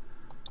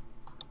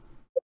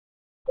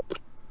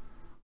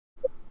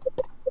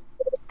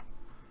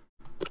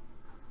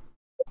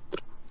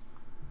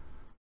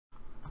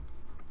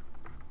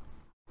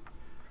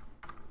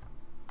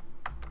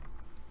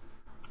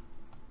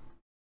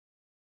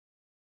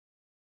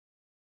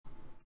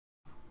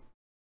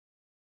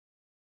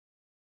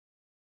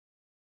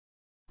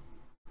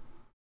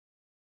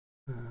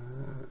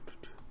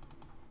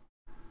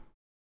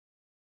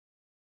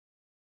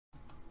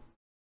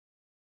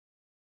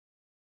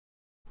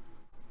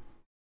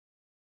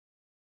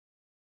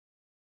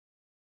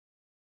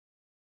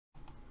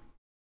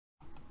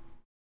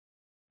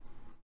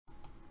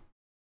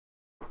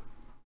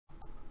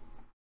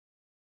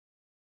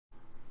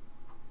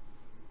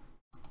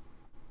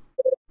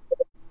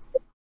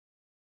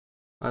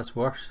 That's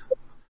worse.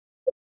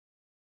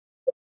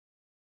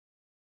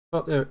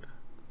 Oh, there.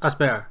 That's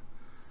better.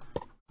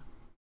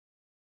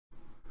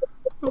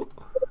 Oh.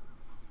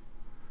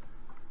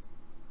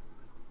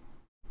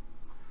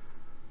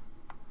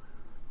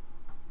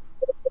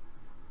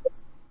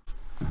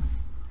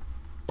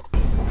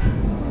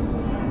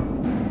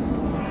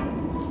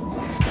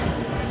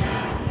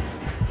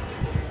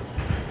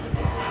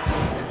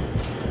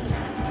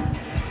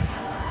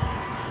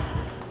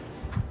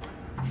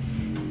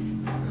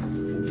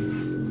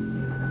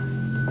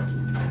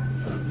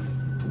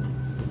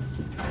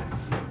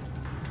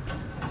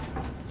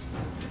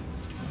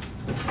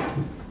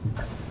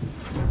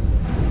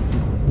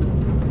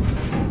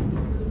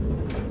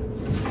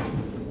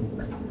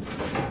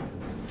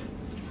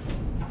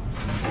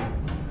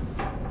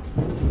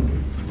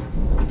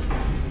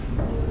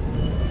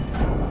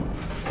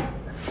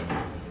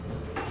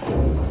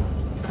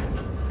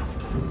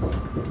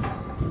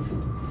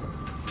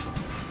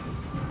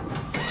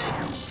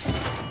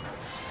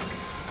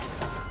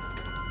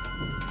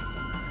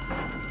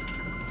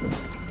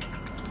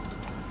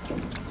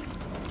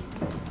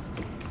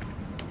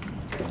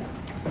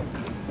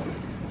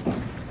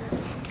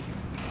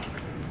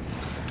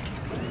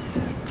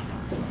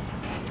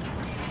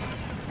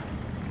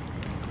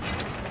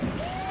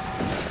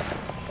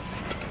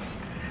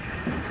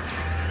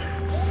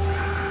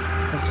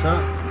 What's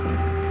up?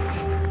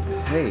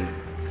 Hey,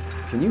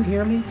 can you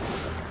hear me?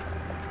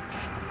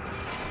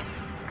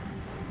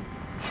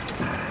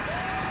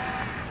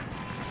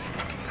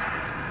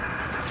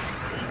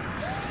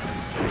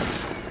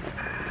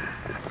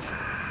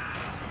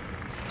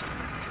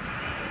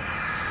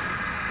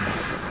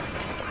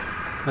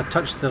 I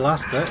touched the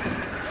last bit.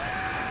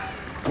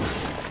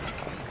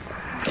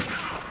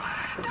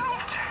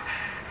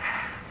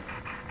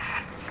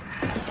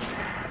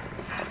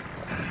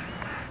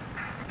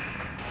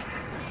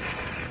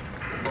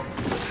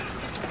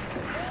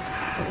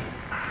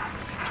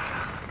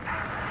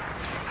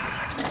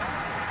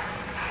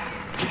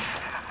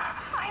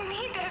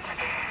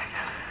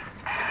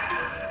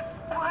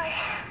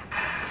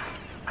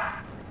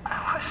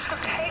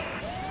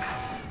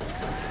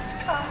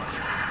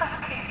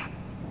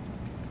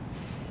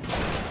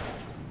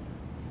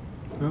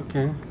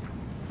 Okay.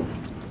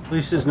 At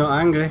least it's not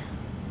angry.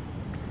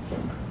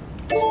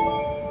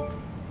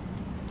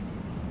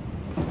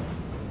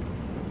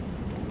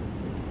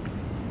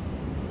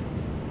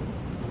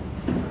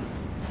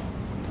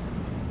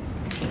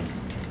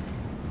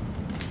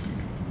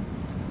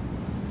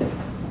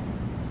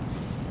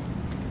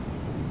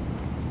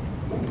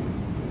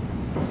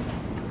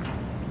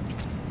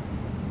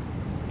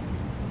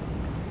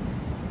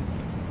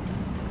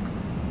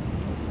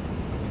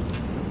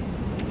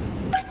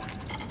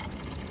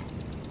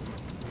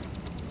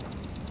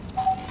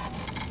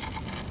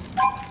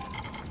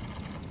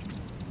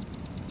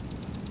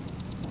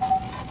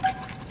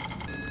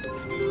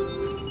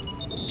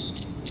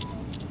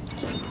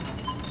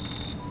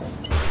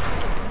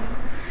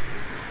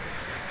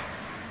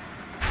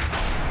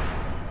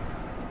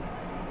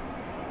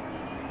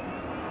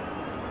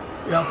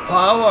 Your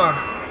power.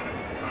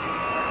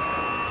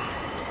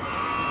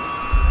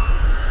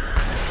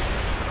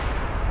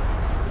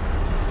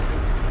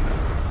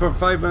 For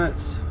 5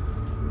 minutes.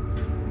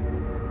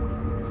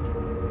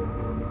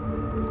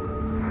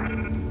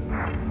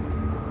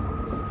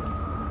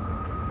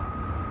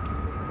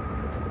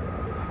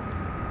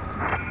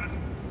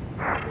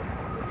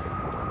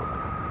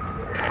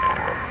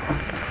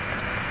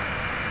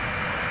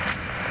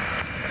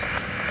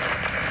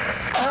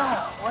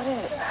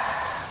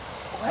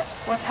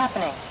 What's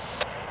happening?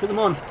 Put them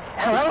on.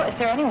 Hello? Is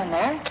there anyone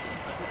there?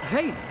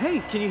 Hey,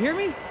 can you hear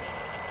me?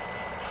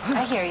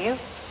 I hear you.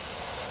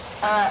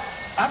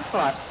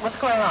 Upsilon, what's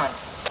going on?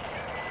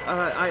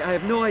 I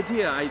have no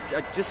idea. I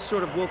just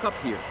sort of woke up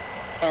here.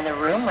 In the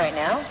room right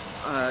now?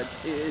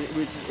 It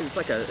was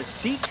like a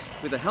seat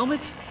with a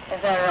helmet.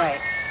 Is that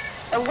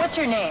right? What's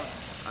your name?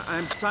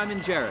 I'm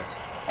Simon Jarrett.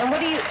 And what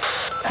do you...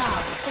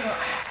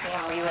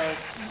 damn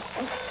relays.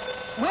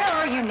 Where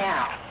are you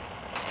now?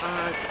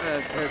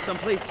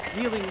 Someplace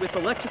dealing with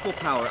electrical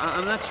power.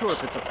 I'm not sure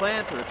if it's a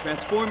plant or a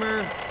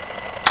transformer.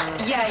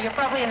 Yeah, you're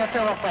probably in the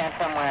thermal plant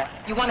somewhere.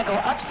 You want to go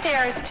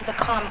upstairs to the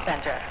comm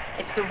center.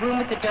 It's the room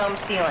with the dome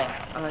ceiling.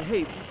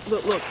 Hey,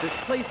 look, this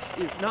place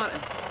is not...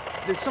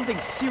 There's something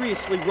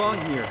seriously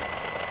wrong here.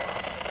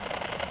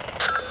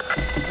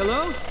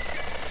 Hello?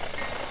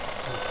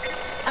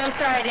 I'm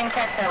sorry, I didn't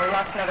catch that. We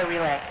lost another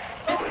relay.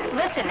 Just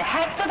listen,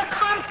 head for the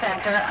comm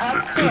center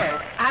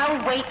upstairs.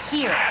 I'll wait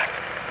here.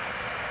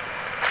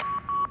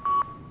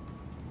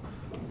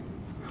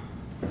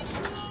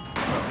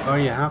 Are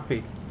you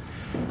happy?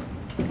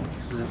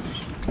 Because if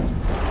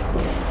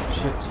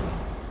shit.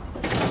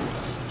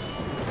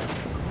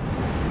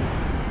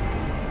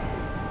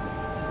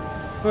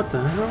 What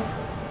the hell?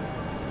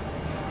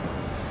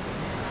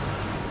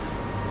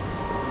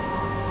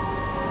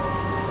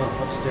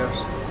 Oh, upstairs.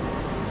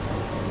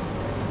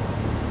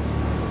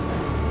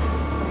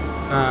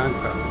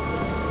 Crap.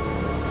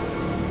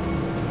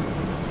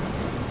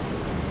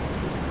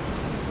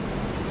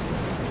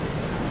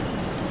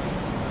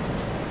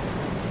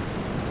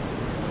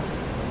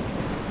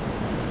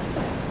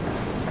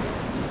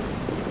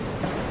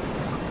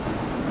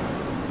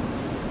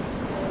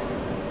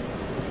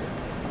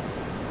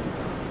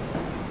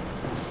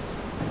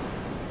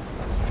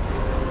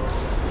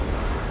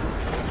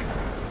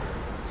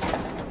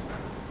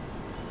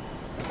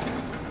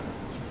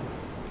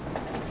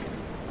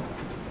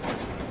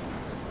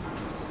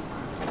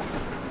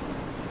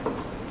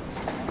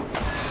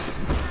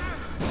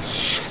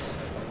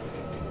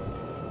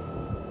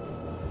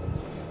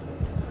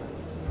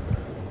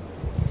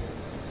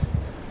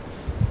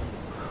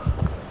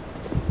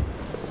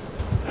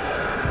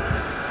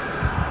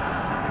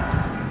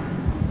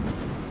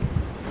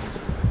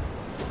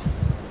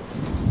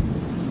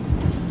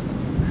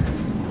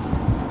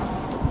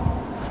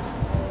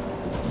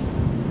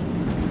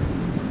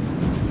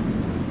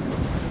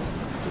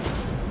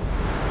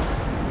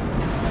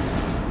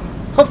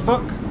 Oh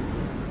fuck!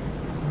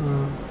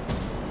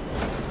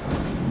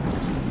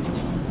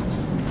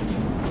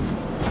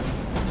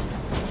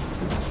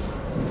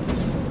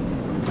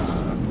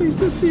 Please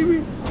don't see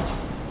me.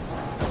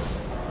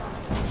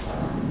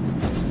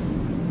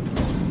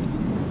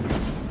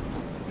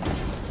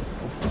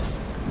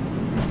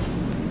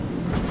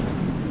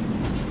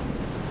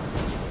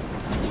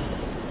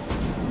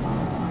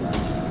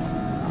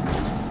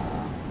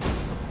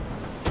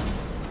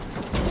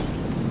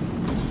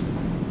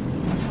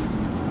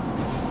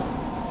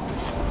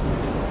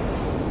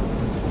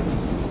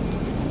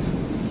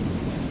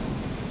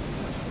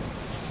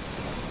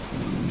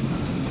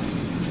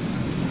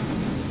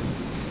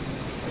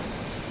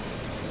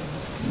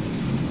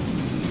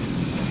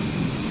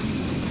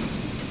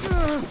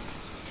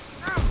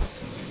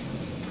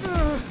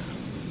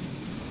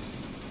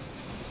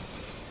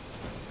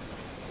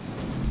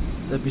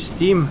 That'd be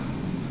steam.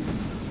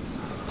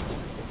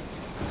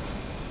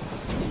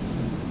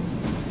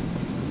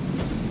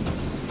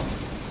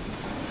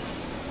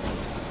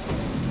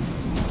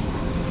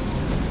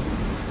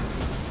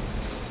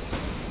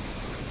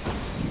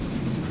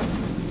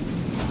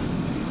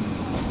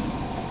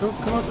 Don't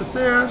come up the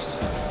stairs.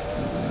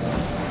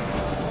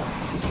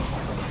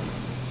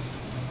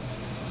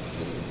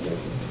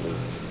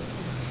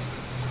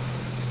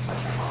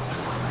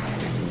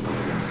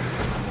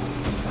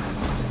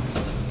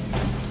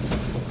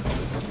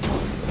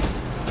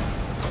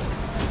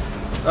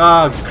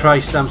 Oh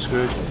Christ, I'm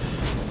screwed.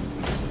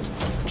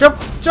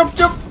 Jump, jump,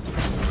 jump!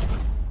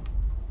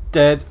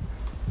 Dead.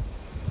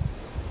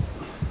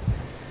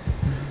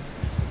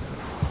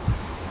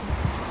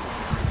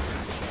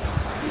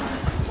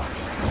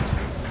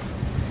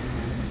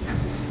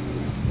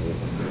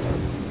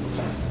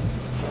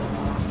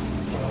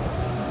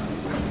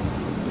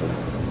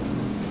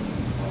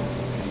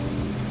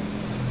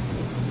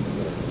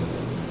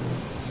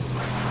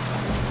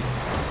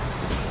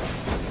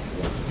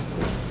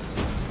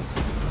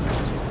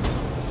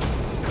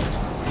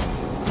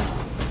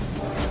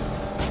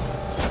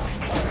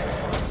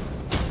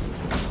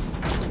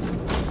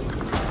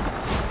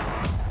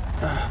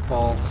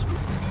 Balls.